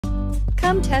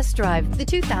Come test drive the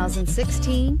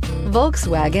 2016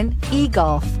 Volkswagen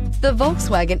e-Golf. The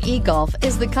Volkswagen e-Golf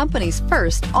is the company's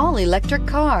first all-electric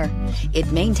car.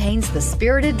 It maintains the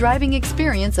spirited driving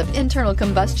experience of internal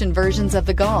combustion versions of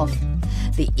the Golf.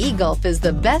 The e-Golf is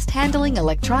the best handling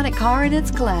electronic car in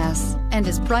its class and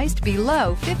is priced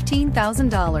below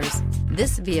 $15,000.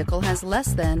 This vehicle has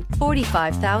less than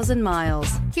 45,000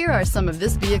 miles. Here are some of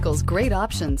this vehicle's great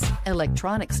options: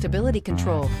 electronic stability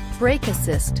control, brake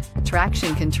assist,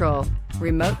 traction control,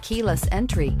 remote keyless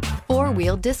entry,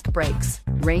 four-wheel disc brakes,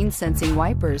 rain sensing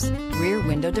wipers, rear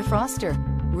window defroster,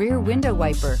 rear window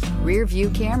wiper, rear view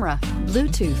camera,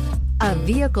 Bluetooth. A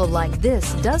vehicle like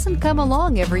this doesn't come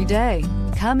along every day.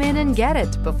 Come in and get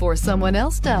it before someone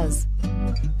else does.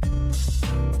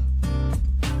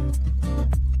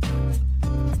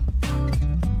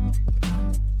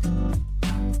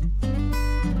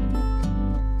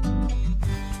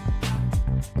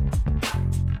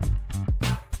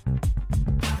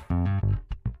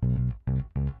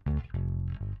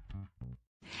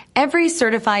 Every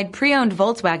certified pre-owned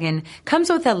Volkswagen comes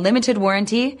with a limited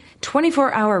warranty,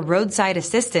 24-hour roadside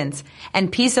assistance,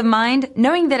 and peace of mind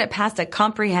knowing that it passed a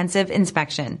comprehensive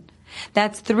inspection.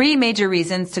 That's 3 major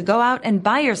reasons to go out and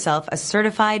buy yourself a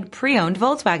certified pre-owned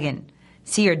Volkswagen.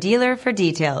 See your dealer for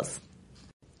details.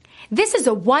 This is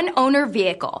a one-owner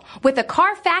vehicle with a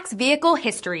CARFAX Vehicle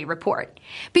History Report.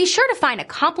 Be sure to find a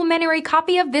complimentary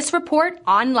copy of this report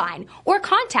online or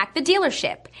contact the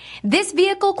dealership. This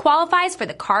vehicle qualifies for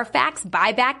the CARFAX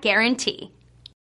Buyback Guarantee.